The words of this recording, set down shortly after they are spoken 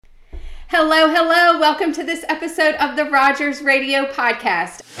Hello, hello. Welcome to this episode of the Rogers Radio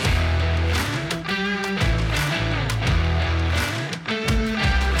Podcast.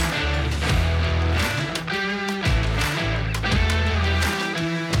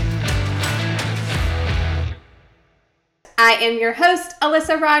 I am your host,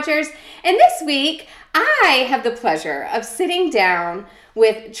 Alyssa Rogers, and this week I have the pleasure of sitting down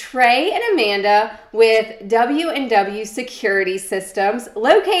with Trey and Amanda with W&W Security Systems,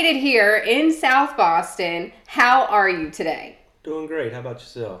 located here in South Boston. How are you today? Doing great. How about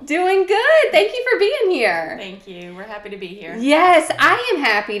yourself? Doing good. Thank you for being here. Thank you. We're happy to be here. Yes, I am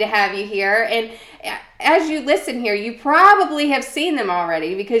happy to have you here. And as you listen here, you probably have seen them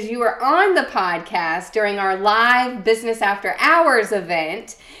already because you were on the podcast during our live Business After Hours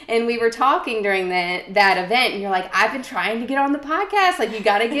event. And we were talking during that event. And you're like, I've been trying to get on the podcast. Like, you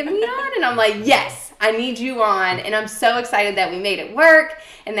got to get me on. And I'm like, yes, I need you on. And I'm so excited that we made it work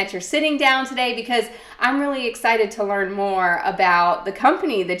and that you're sitting down today because I'm really excited to learn more about the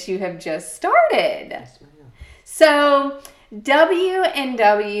company that you have just started. Yes, ma'am. So,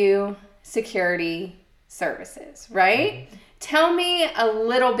 W&W Security Services, right? Mm-hmm. Tell me a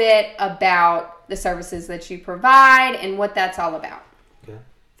little bit about the services that you provide and what that's all about. Okay.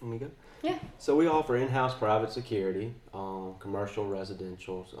 Let me go. Yeah. So we offer in-house private security, commercial,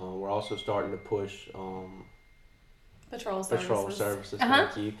 residential. We're also starting to push Patrol services.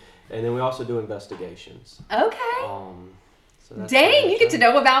 Thank you. And then we also do investigations. Okay. So that's Dang, you get to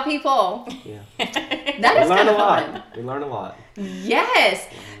know about people. Yeah. That is kind of fun. We learn a lot. Yes.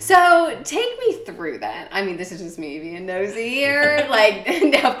 So take me through that. I mean, this is just me being nosy here. Like,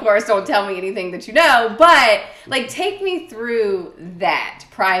 of course, don't tell me anything that you know, but like, take me through that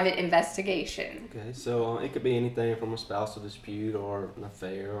private investigation. Okay, so it could be anything from a spousal dispute or an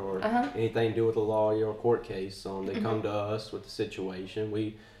affair or anything to do with a lawyer or court case. They come to us with the situation.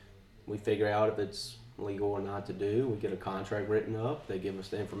 We figure out if it's legal or not to do. We get a contract written up. They give us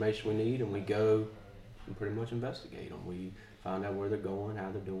the information we need, and we go and pretty much investigate them. We find out where they're going,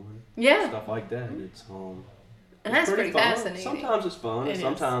 how they're doing, stuff like that. It's and that's pretty fun. fascinating. Sometimes it's fun. It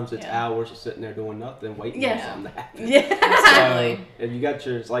sometimes is. it's hours of sitting there doing nothing, waiting for something to happen. Yeah. So if you got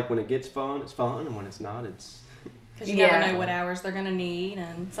it's like when it gets fun, it's fun, and when it's not, it's Because you never know what hours they're going to need,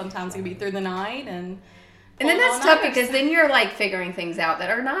 and sometimes it can be through the night. And then that's tough because then you're like figuring things out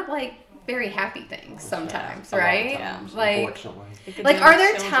that are not like very happy things sometimes, right? Like, unfortunately. Like, are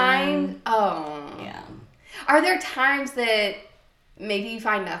there times? Yeah. Are there times that maybe you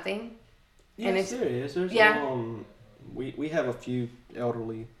find nothing? Yes, there is. There's we have a few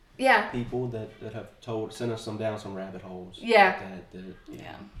elderly people that have sent us down some rabbit holes. Yeah.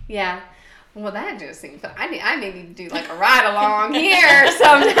 Yeah. Well, that just seems fun. I may need to do like a ride along here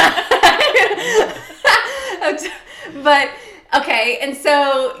sometime. But okay, and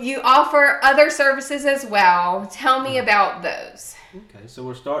so you offer other services as well. Tell me about those. Okay, so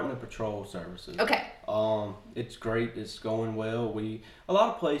we're starting the patrol services. Okay. It's great. It's going well. A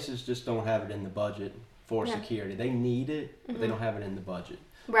lot of places just don't have it in the budget for security. They need it, but they don't have it in the budget.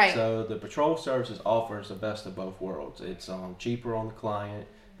 Right. So the patrol services offers the best of both worlds. It's cheaper on the client,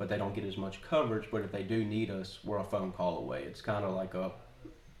 but they don't get as much coverage. But if they do need us, we're a phone call away. It's kind of like a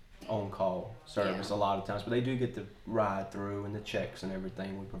on-call service a lot of times, but they do get the ride through and the checks and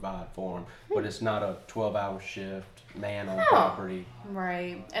everything we provide for them. But it's not a 12-hour shift, man on property.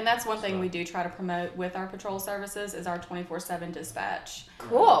 Right. And that's one thing we do try to promote with our patrol services is our 24/7 dispatch.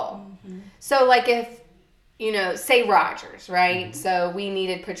 Cool. Mm-hmm. So like if, say Rogers, right? Mm-hmm. So we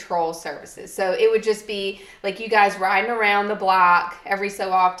needed patrol services. So it would just be like you guys riding around the block every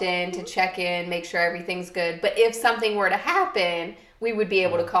so often to check in, make sure everything's good. But if something were to happen, we would be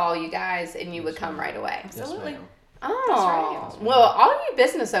able to call you guys and you would come right away. Absolutely. Oh, well, all you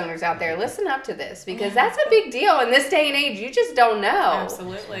business owners out there, listen up to this because that's a big deal in this day and age. You just don't know.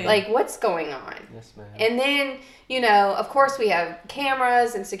 Absolutely. Like what's going on. Yes, ma'am. And then, of course we have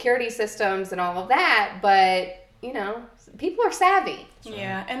cameras and security systems and all of that, but, people are savvy.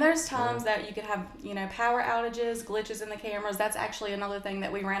 Yeah, and there's times that you could have, power outages, glitches in the cameras. That's actually another thing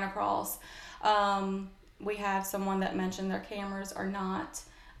that we ran across. We have someone that mentioned their cameras are not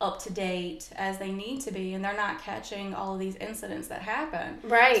up to date as they need to be, and they're not catching all of these incidents that happen.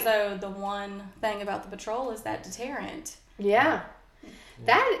 Right. So the one thing about the patrol is that deterrent. Yeah.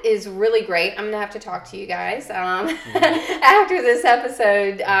 That is really great. I'm going to have to talk to you guys after this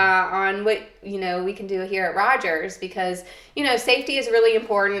episode on what, we can do here at Rogers because, safety is really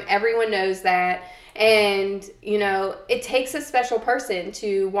important. Everyone knows that. And, it takes a special person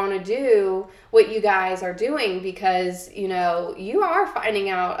to want to do what you guys are doing because, you are finding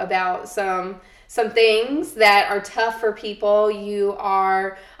out about some some things that are tough for people. You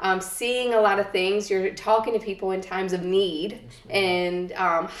are seeing a lot of things. You're talking to people in times of need and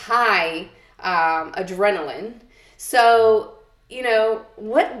high adrenaline. So,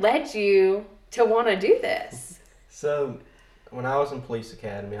 what led you to want to do this? So, when I was in police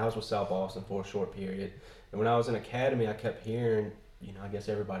academy, I was with South Boston for a short period. And when I was in academy, I kept hearing, I guess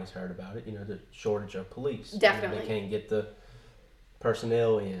everybody's heard about it, the shortage of police. Definitely. They can't get the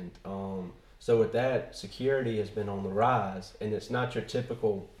personnel in. So with that, security has been on the rise, and it's not your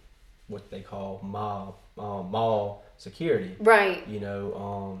typical, what they call mall security. Right.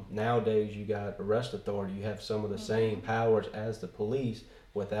 Nowadays you got arrest authority. You have some of the same powers as the police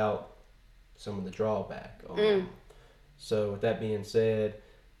without some of the drawback. So with that being said,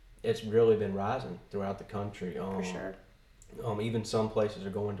 it's really been rising throughout the country. For sure. Even some places are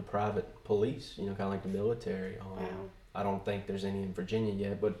going to private police, kind of like the military. Wow. I don't think there's any in Virginia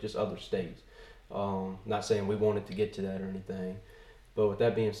yet, but just other states. Not saying we wanted to get to that or anything. But with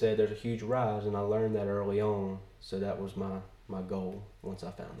that being said, there's a huge rise, and I learned that early on. So that was my goal once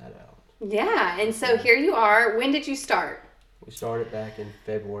I found that out. Yeah, and so here you are. When did you start? We started back in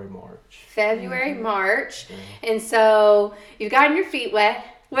February, March. March. And so you've gotten your feet wet.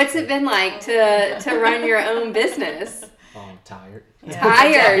 What's it been like to run your own business? Tired. Yeah,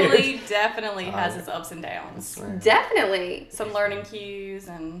 Tired. Definitely has its ups and downs. Definitely. Some learning cues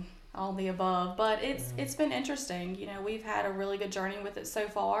and all the above, but it's been interesting. We've had a really good journey with it so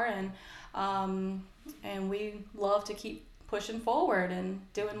far, and we love to keep pushing forward and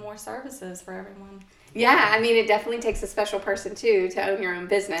doing more services for everyone. Yeah, it definitely takes a special person too to own your own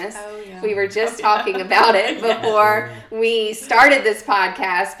business. Oh, yeah. We were just talking about it before we started this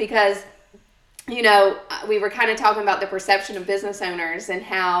podcast because, we were kind of talking about the perception of business owners and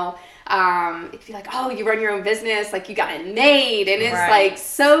how it'd be like, oh, you run your own business, like you got it made, and it's like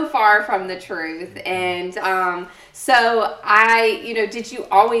so far from the truth. And so did you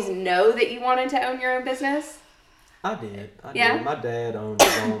always know that you wanted to own your own business? I did. Yeah? My dad owned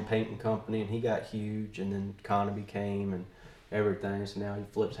his own painting company, and he got huge, and then economy came and everything. So now he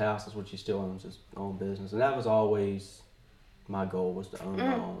flips houses, which he still owns his own business. And that was always my goal, was to own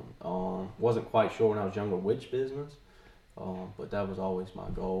my own. Wasn't quite sure when I was younger which business, but that was always my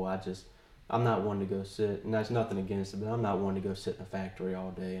goal. I'm not one to go sit, and that's nothing against it, but I'm not one to go sit in a factory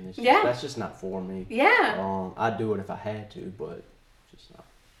all day, and that's just not for me. Yeah. I'd do it if I had to, but just not.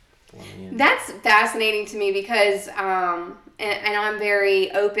 That's fascinating to me because, and I'm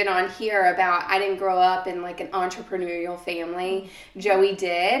very open on here about, I didn't grow up in like an entrepreneurial family. Joey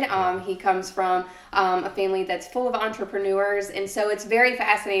did. He comes from a family that's full of entrepreneurs, and so it's very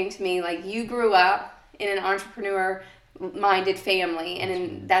fascinating to me. Like, you grew up in an entrepreneur-minded family,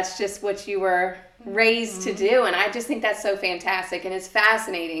 and that's just what you were raised to do, and I just think that's so fantastic, and it's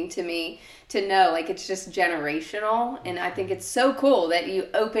fascinating to me to know, like, it's just generational, and I think it's so cool that you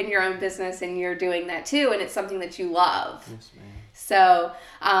open your own business and you're doing that too, and it's something that you love. Yes, ma'am. So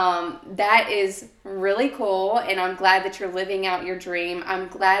that is really cool, and I'm glad that you're living out your dream. I'm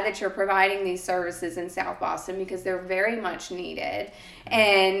glad that you're providing these services in South Boston because they're very much needed.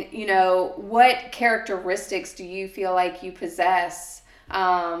 And, what characteristics do you feel like you possess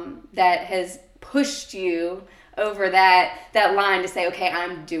that has pushed you over that line to say, okay,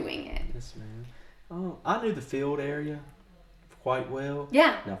 I'm doing it? Yes, ma'am. I knew the field area quite well.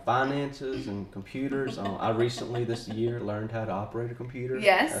 Yeah. Now, finances and computers. I recently this year learned how to operate a computer.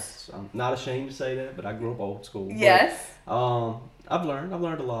 Yes. I'm not ashamed to say that, but I grew up old school. Yes. But, I've learned a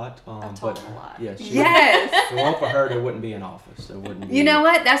lot. I've taught a lot. Yeah. Yes. If it weren't for her, there wouldn't be an office. There wouldn't be. You know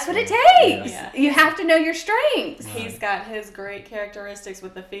what? That's what it takes. Yeah. You have to know your strengths. He's got his great characteristics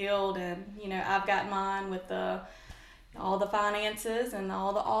with the field, and I've got mine with all the finances and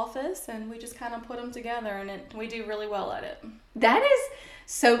all the office, and we just kind of put them together, and we do really well at it. That is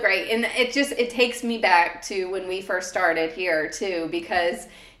so great, and it takes me back to when we first started here too, because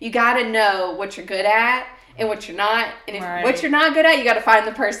you got to know what you're good at and what you're not, and if what you're not good at, you got to find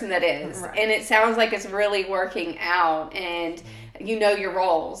the person that is. And it sounds like it's really working out, and you know your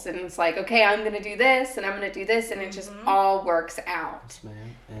roles, and it's like, okay, I'm going to do this, and I'm going to do this, and it just all works out. Yes,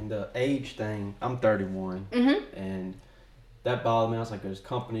 ma'am. And the age thing, I'm 31, and that bothered me. I was like, there's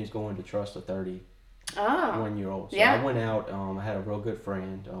companies going to trust a 31-year-old. So I went out, I had a real good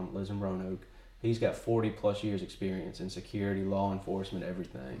friend, lives in Roanoke. He's got 40 plus years experience in security, law enforcement,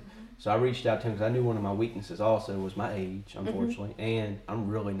 everything. So I reached out to him because I knew one of my weaknesses also was my age, unfortunately, and I'm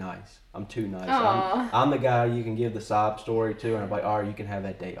really nice. I'm too nice. I'm the guy you can give the sob story to, and I'm like, all right, you can have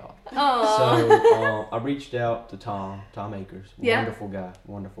that day off. So I reached out to Tom Akers, wonderful guy,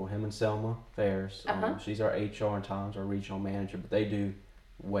 wonderful. Him and Selma Ferris. She's our HR, and Tom's our regional manager, but they do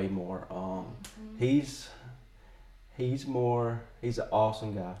way more. He's an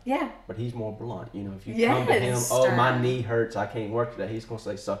awesome guy. Yeah. But he's more blunt. You know, if you come to him, my knee hurts, I can't work today, he's going to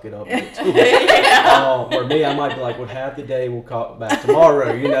say, suck it up. Or me, I might be like, well, have the day, we'll call back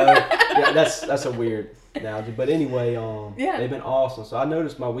tomorrow, you know. Yeah, that's a weird analogy. But anyway, they've been awesome. So I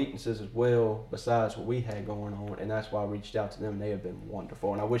noticed my weaknesses as well, besides what we had going on, and that's why I reached out to them. They have been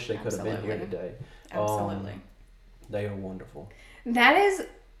wonderful, and I wish they could have been here today. Absolutely. They are wonderful. That is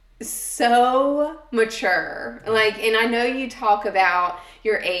so mature. Like, and I know you talk about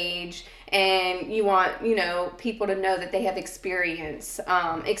your age and you want, people to know that they have experienced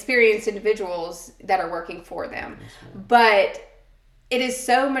individuals that are working for them. Yes, but it is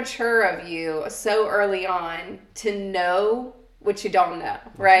so mature of you so early on to know what you don't know,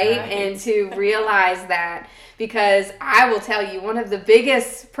 right? And to realize that, because I will tell you, one of the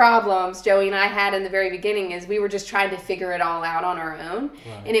biggest problems Joey and I had in the very beginning is we were just trying to figure it all out on our own.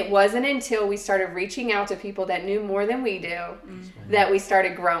 Right. And it wasn't until we started reaching out to people that knew more than we do that we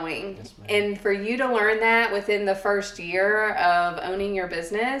started growing. Yes, and for you to learn that within the first year of owning your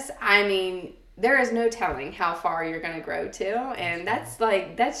business, I mean, there is no telling how far you're going to grow to, and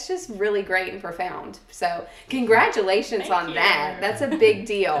that's just really great and profound. So congratulations on that. That's a big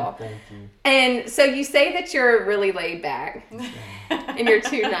deal. Thank you. And so you say that you're really laid back and you're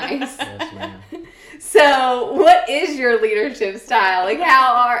too nice. Yes, ma'am. So what is your leadership style? Like,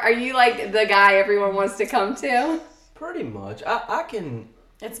 how are you like the guy everyone wants to come to? Pretty much. I can...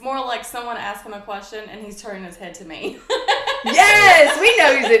 It's more like someone asks him a question and he's turning his head to me. Yes, we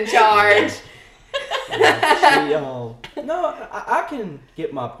know who's in charge. I can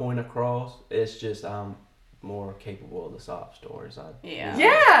get my point across. It's just I'm more capable of the sob stories. He's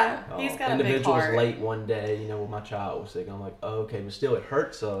got a big heart. Individuals late one day, when my child was sick, I'm like, oh, okay, but still it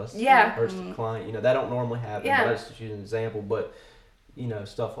hurts us. Yeah. It hurts the client. That don't normally happen. Yeah. But that's just using an example. But,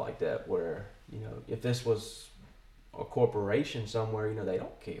 stuff like that where, if this was a corporation somewhere, they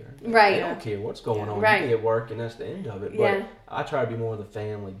don't care. Right. They don't care what's going on. Right. You get work and that's the end of it. But I try to be more of the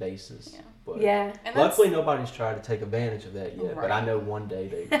family basis. Yeah. But and luckily nobody's tried to take advantage of that yet. Right. But I know one day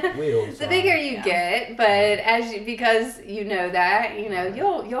they will. The bigger you get, but because you know that,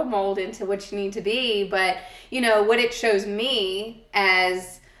 you'll mold into what you need to be. But what it shows me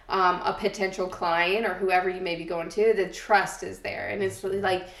as a potential client or whoever you may be going to, the trust is there, and it's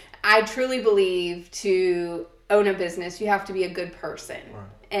like I truly believe to own a business, you have to be a good person,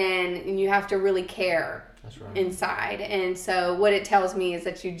 and you have to really care. That's right. Inside. And so what it tells me is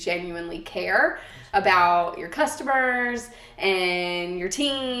that you genuinely care about your customers and your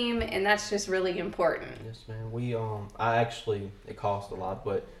team, and that's just really important. Yes, man. We it costs a lot,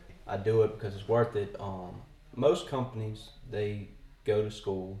 but I do it because it's worth it. Most companies, they go to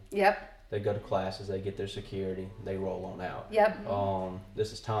school. Yep. They go to classes, they get their security, they roll on out. Yep.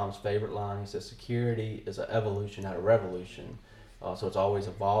 This is Tom's favorite line. He says, security is an evolution, not a revolution. So it's always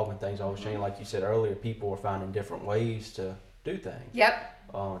evolving, things always changing. Like you said earlier, people are finding different ways to do things.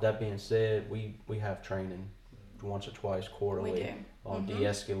 Yep. That being said, we have training once or twice quarterly. We do. On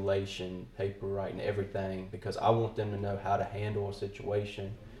de-escalation, paper writing, everything, because I want them to know how to handle a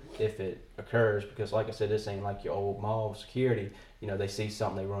situation if it occurs. Because like I said, this ain't like your old mall security. They see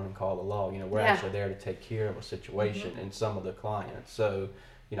something, they run and call the law. We're actually there to take care of a situation and some of the clients. So,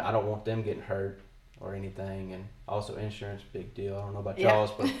 I don't want them getting hurt or anything. And also insurance, big deal. I don't know about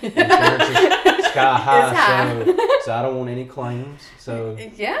y'all's, but insurance is sky high. So I don't want any claims. So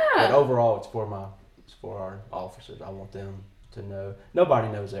but overall, it's for our officers. I want them to know. Nobody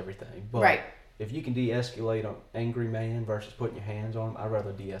knows everything, but if you can de-escalate an angry man versus putting your hands on him, I'd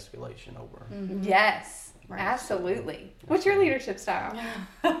rather de-escalation over. Mm-hmm. Yes, absolutely. What's your leadership style?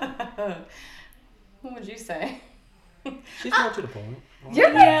 What would you say? She's more to the point. You're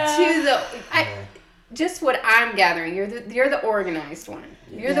to the. Just what I'm gathering, you're the organized one.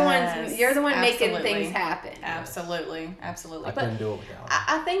 You're the ones. You're the one making things happen. Absolutely. I couldn't do it without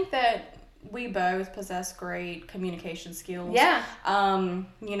her. I think that we both possess great communication skills. Yeah.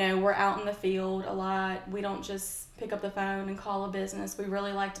 We're out in the field a lot. We don't just pick up the phone and call a business. We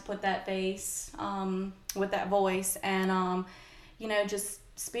really like to put that face with that voice, and just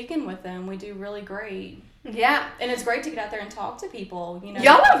speaking with them, we do really great. Yeah. And it's great to get out there and talk to people.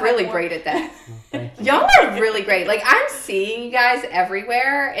 Y'all are really great at that. Y'all are really great. Like, I'm seeing you guys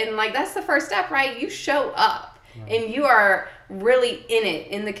everywhere, and like that's the first step, right? You show up, and you are really in it,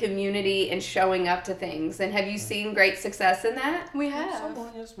 in the community, and showing up to things. And have you seen great success in that? We have.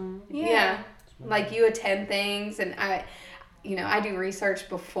 Yeah. Like, you attend things, and I do research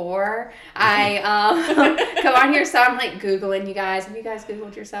before I come on here, so I'm like Googling you guys. Have you guys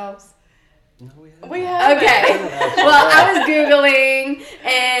Googled yourselves? No, we have. Okay. Well, I was Googling,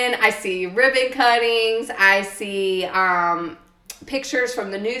 and I see ribbon cuttings. I see pictures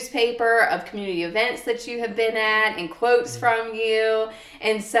from the newspaper of community events that you have been at and quotes from you.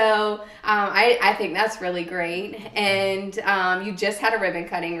 And so I think that's really great. And you just had a ribbon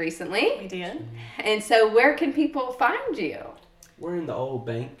cutting recently. We did. And so where can people find you? We're in the old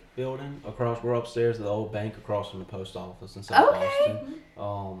bank building we're upstairs at the old bank across from the post office in South Boston.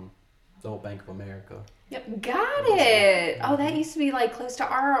 The old Bank of America. Yep, got it. Oh, that used to be like close to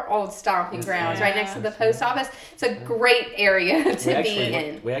our old stomping grounds, right next to the post office. It's a great area to be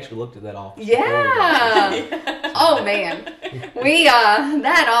in. We actually looked at that office. Yeah. Oh man, we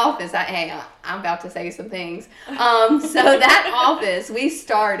that office. I'm about to say some things. So that office we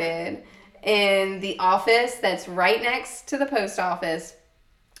started in the office that's right next to the post office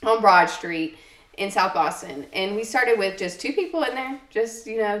on Broad Street in South Boston, and we started with just 2 people in there, just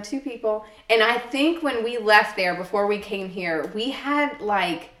 2 people. And I think when we left there before we came here, we had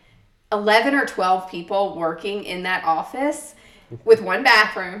like 11 or 12 people working in that office with 1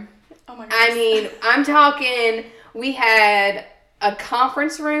 bathroom. Oh my gosh. I mean, I'm talking, we had a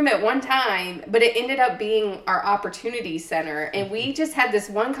conference room at one time, but it ended up being our opportunity center, and we just had this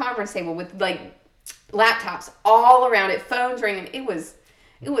one conference table with like laptops all around it, phones ringing. It was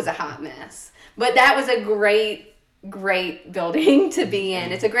a hot mess. But that was a great building to be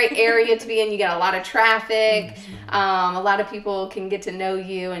in. It's a great area to be in. You get a lot of traffic. A lot of people can get to know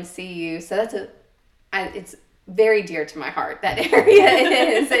you and see you. So it's very dear to my heart, that area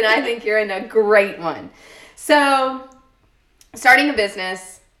is. And I think you're in a great one. So starting a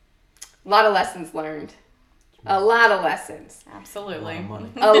business, a lot of lessons learned. A lot of lessons. Absolutely.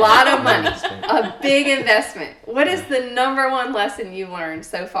 A lot of money. A big investment. What is the number one lesson you've learned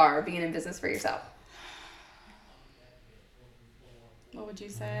so far being in business for yourself? What would you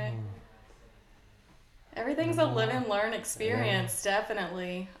say? Everything's a live and learn experience,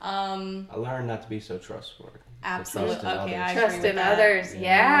 definitely. I learned not to be so trustworthy. Absolutely. Okay, I agree trust with in that. others. I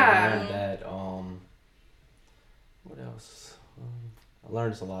Yeah. learned that. What else? I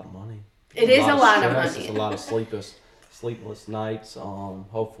learned it's a lot of money. It is a lot of stress, money. It's a lot of sleepless nights.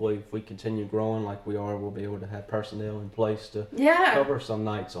 Hopefully, if we continue growing like we are, we'll be able to have personnel in place to cover some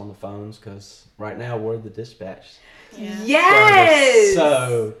nights on the phones. Because right now we're the dispatch. Yeah. Yes.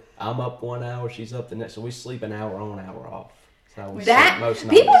 So I'm up 1 hour, she's up the next. So we sleep an hour on, hour off. So we that sleep most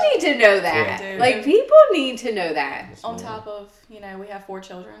nights. people need to know that. Yeah. Like people need to know that. Yes, On ma'am. top of, we have 4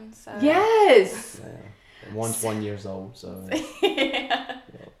 children. So. Yes. Yeah. And one's 1 year old. So. Yeah.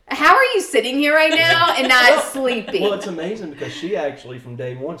 How are you sitting here right now and not sleeping? Well, it's amazing because she actually from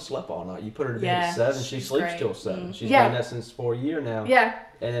day one slept all night. You put her to bed at 7, she sleeps great. till 7. Mm. She's done that since for a year now. Yeah.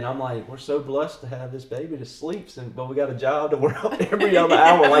 And then I'm like, we're so blessed to have this baby that sleeps, but we got a job to work up every other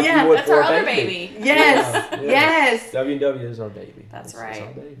hour like you would That's for our a other baby. baby. Yes. Yeah, yeah. Yes. W&W is our baby. That's It's right.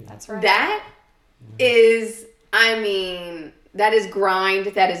 our baby. That's right. That is, that is grind,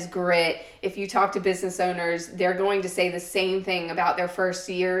 that is grit. If you talk to business owners, they're going to say the same thing about their first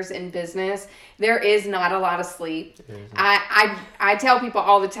years in business. There is not a lot of sleep. I tell people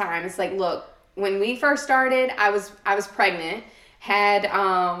all the time, it's like, look, when we first started, I was pregnant.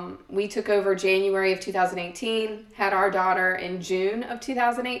 We took over January of 2018, had our daughter in June of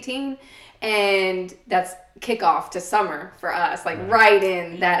 2018, and that's kickoff to summer for us, like right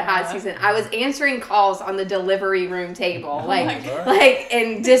in that hot season. I was answering calls on the delivery room table,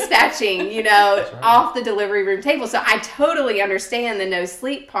 and dispatching, off the delivery room table. So I totally understand the no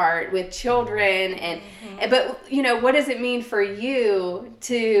sleep part with children, but what does it mean for you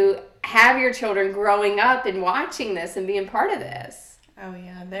to have your children growing up and watching this and being part of this? Oh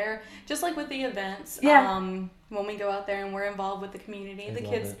yeah, they're just like with the events. Yeah. When we go out there and we're involved with the community,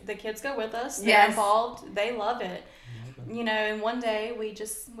 the kids go with us. They're Yes. involved. They love it. And one day we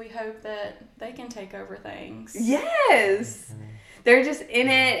hope that they can take over things. Yes. They're just in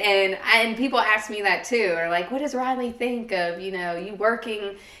it, and people ask me that too. Or like, what does Riley think of, you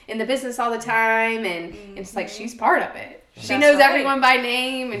working in the business all the time? And it's like, she's part of it. She That's knows right. everyone by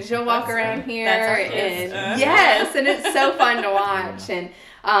name, and she'll walk around here. That's our and kids. yes, and it's so fun to watch. And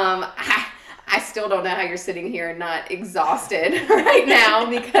I still don't know how you're sitting here and not exhausted right now,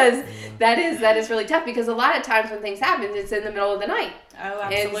 because that is really tough, because a lot of times when things happen, it's in the middle of the night. Oh,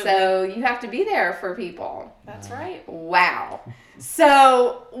 absolutely. And so you have to be there for people. That's right. Wow.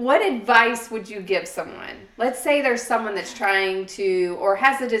 So what advice would you give someone? Let's say there's someone that's trying to, or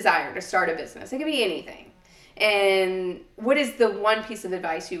has the desire to start a business. It could be anything. And what is the one piece of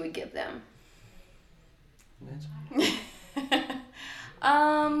advice you would give them?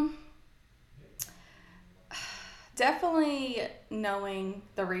 Definitely knowing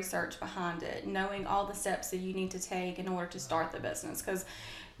the research behind it, knowing all the steps that you need to take in order to start the business, because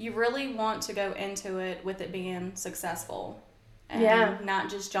you really want to go into it with it being successful and not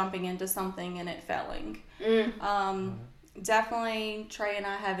just jumping into something and it failing. Definitely Trey and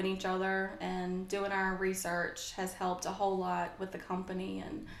I having each other and doing our research has helped a whole lot with the company,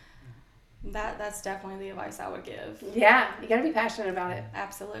 and that's definitely the advice I would give. Yeah, you gotta be passionate about it.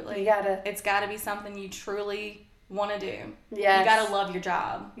 Absolutely. It's gotta be something you truly want to do. Yes. You gotta love your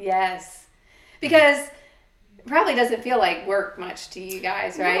job. Yes. Because it probably doesn't feel like work much to you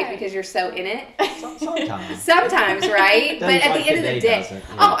guys, right? Because you're so in it. Sometimes, right? But at the end of the day,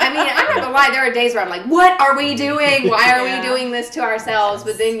 I'm not gonna lie, there are days where I'm like, what are we doing? Why are we doing this to ourselves?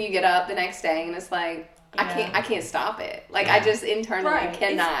 But then you get up the next day and it's like, I can't stop it. Like, I just internally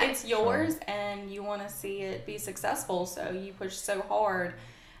cannot. It's yours, and you want to see it be successful, so you push so hard,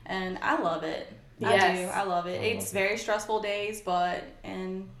 and I love it. Yes. I love it. It's very stressful days, but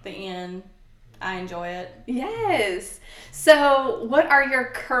in the end, I enjoy it. Yes. So, what are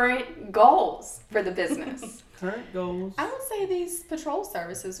your current goals for the business? Current goals? I would say these patrol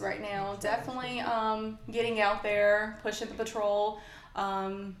services right now. Definitely getting out there, pushing the patrol.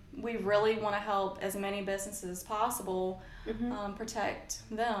 We really want to help as many businesses as possible protect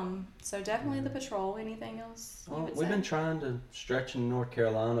them. So definitely the patrol. Anything else? We've been trying to stretch in North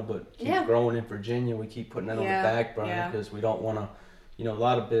Carolina, but keep growing in Virginia. We keep putting that on the back burner because we don't want to. You know, a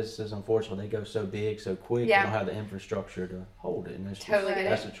lot of businesses, unfortunately, they go so big, so quick. They don't have the infrastructure to hold it, and that's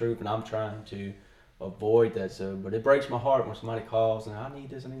the truth. And I'm trying to avoid that. So, but it breaks my heart when somebody calls and I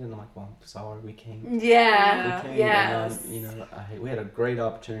need this, and I'm like, well, I'm sorry, we can't. Yeah. We can't. You know, we had a great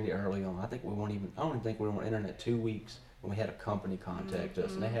opportunity early on. I don't even think we were on internet 2 weeks when we had a company contact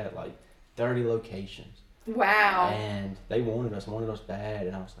us, and they had like 30 locations. Wow. And they wanted us bad,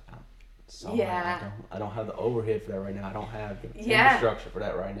 and I was like, I'm sorry, I don't have the overhead for that right now. I don't have the infrastructure for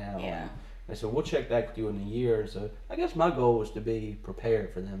that right now. Yeah. And so we'll check back with you in a year. So I guess my goal is to be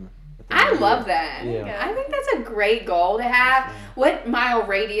prepared for them. I love that. Yeah. I think that's a great goal to have. What mile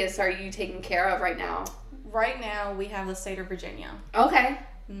radius are you taking care of right now? Right now, we have the state of Virginia. Okay.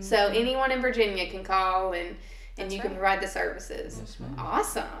 So anyone in Virginia can call and you can provide the services. Yes, ma'am.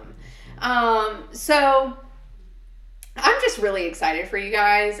 Awesome. So I'm just really excited for you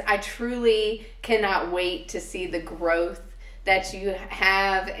guys. I truly cannot wait to see the growth that you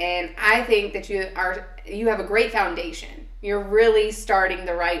have, and I think that you have a great foundation. You're really starting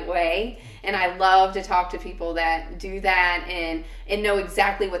the right way, and I love to talk to people that do that and know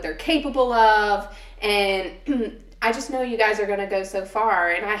exactly what they're capable of, and I just know you guys are going to go so far,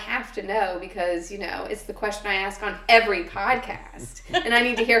 and I have to know because, you know, it's the question I ask on every podcast, and I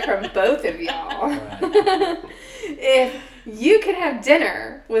need to hear from both of y'all. If you could have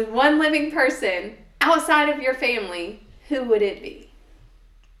dinner with one living person outside of your family, who would it be?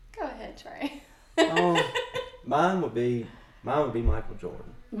 Go ahead, Trey. Mine would be Michael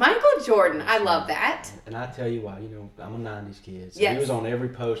Jordan. Michael Jordan, I love that. And I tell you why, you know, I'm a 90s kid. So yes. He was on every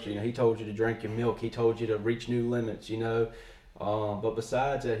poster. You know, he told you to drink your milk. He told you to reach new limits, you know. But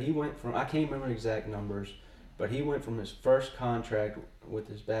besides that, he went from, I can't remember exact numbers, but he went from his first contract with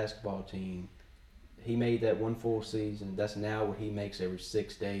his basketball team. He made that one full season. That's now what he makes every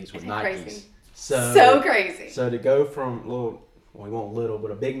 6 days with Nikes. Crazy. So crazy. So to go from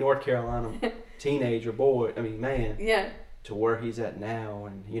a big North Carolina teenager boy, man. Yeah. To where he's at now,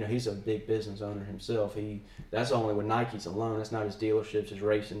 and you know he's a big business owner himself. That's only with Nikes alone. That's not his dealerships, his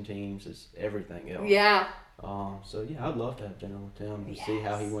racing teams, his everything else. Yeah. So yeah, I'd love to have dinner with him and see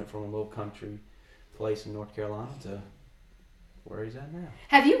how he went from a little country place in North Carolina to where he's at now.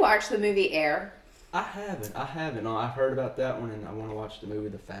 Have you watched the movie Air? I haven't. No, I've heard about that one, and I want to watch the movie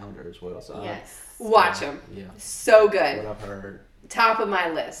The Founder as well. So watch them. Yeah. So good. What I've heard. Top of my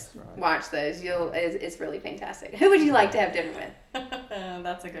list. Right. Watch those. It's really fantastic. Who would you like to have dinner with?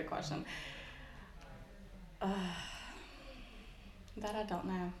 That's a good question. That I don't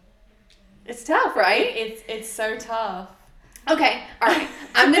know. It's tough, right? It's so tough. Okay. All right.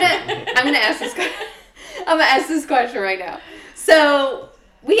 I'm gonna ask this. I'm gonna ask this question right now. So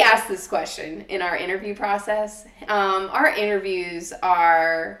we asked this question in our interview process. Our interviews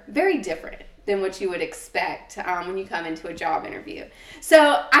are very different than what you would expect when you come into a job interview.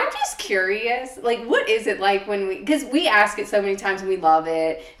 So I'm just curious, like, what is it like because we ask it so many times and we love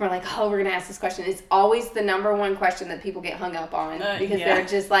it. And we're like, oh, we're going to ask this question. It's always the number one question that people get hung up on because they're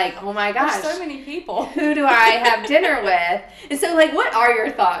just like, oh my gosh. There's so many people. Who do I have dinner with? And so, like, what are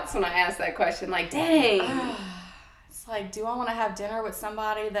your thoughts when I ask that question? Like, dang. It's like, do I want to have dinner with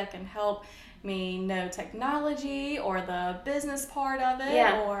somebody that can help me know technology or the business part of it.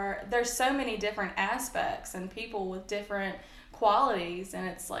 Yeah. Or there's so many different aspects and people with different qualities, and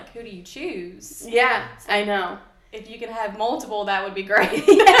it's like, who do you choose? Yeah, I know. If you can have multiple, that would be great.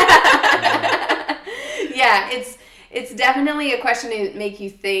 Yeah, it's definitely a question to make you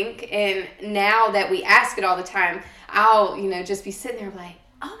think, and now that we ask it all the time, I'll, just be sitting there like,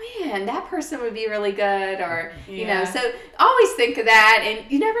 oh man, that person would be really good, or, so always think of that,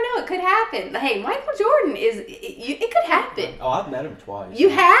 and you never know, it could happen. Hey, Michael Jordan it could happen. Oh, I've met him twice. You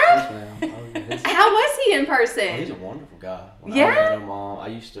have? Yes, ma'am. How was he in person? Oh, he's a wonderful guy. When Yeah? I met him, I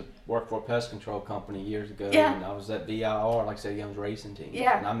used to work for a pest control company years ago, Yeah. and I was at VIR, like I said, Young's racing team.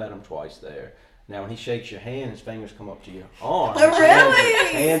 Yeah. And I met him twice there. Now, when he shakes your hand, his fingers come up to your arm. Oh, His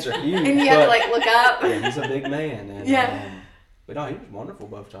really? Hands are huge. And you have to look up. Yeah, he's a big man. And, Yeah. but no, he was wonderful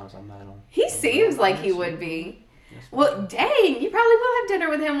both times I met him. He seems like he would be. Well, dang, you probably will have dinner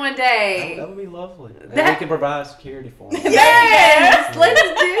with him one day. That would be lovely. And That- we can provide security for him. Yes, let's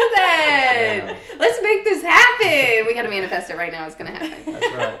do that. Yeah. Let's make this happen. We got to manifest it right now. It's going to happen.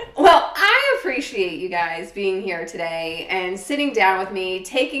 That's right. Well, I appreciate you guys being here today and sitting down with me,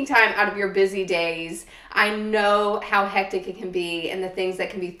 taking time out of your busy days. I know how hectic it can be and the things that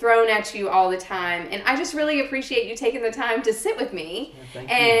can be thrown at you all the time. And I just really appreciate you taking the time to sit with me. Yeah, thank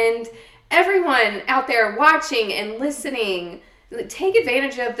you. And everyone out there watching and listening, take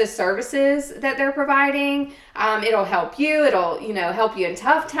advantage of the services that they're providing. It'll help you. It'll, help you in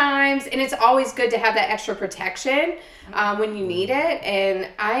tough times. And it's always good to have that extra protection when you need it. And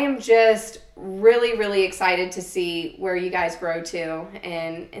I am just really, really excited to see where you guys grow to.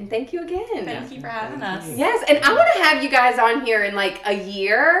 And thank you again. Thank you for having us. Yes, and I want to have you guys on here in like a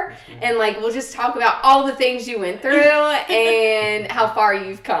year, and like we'll just talk about all the things you went through and how far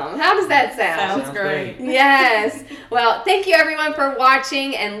you've come. How does that sound? Sounds great. Yes. Well, thank you everyone for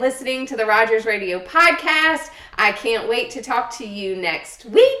watching and listening to the Rogers Radio podcast. I can't wait to talk to you next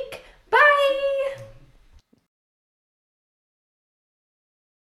week. Bye.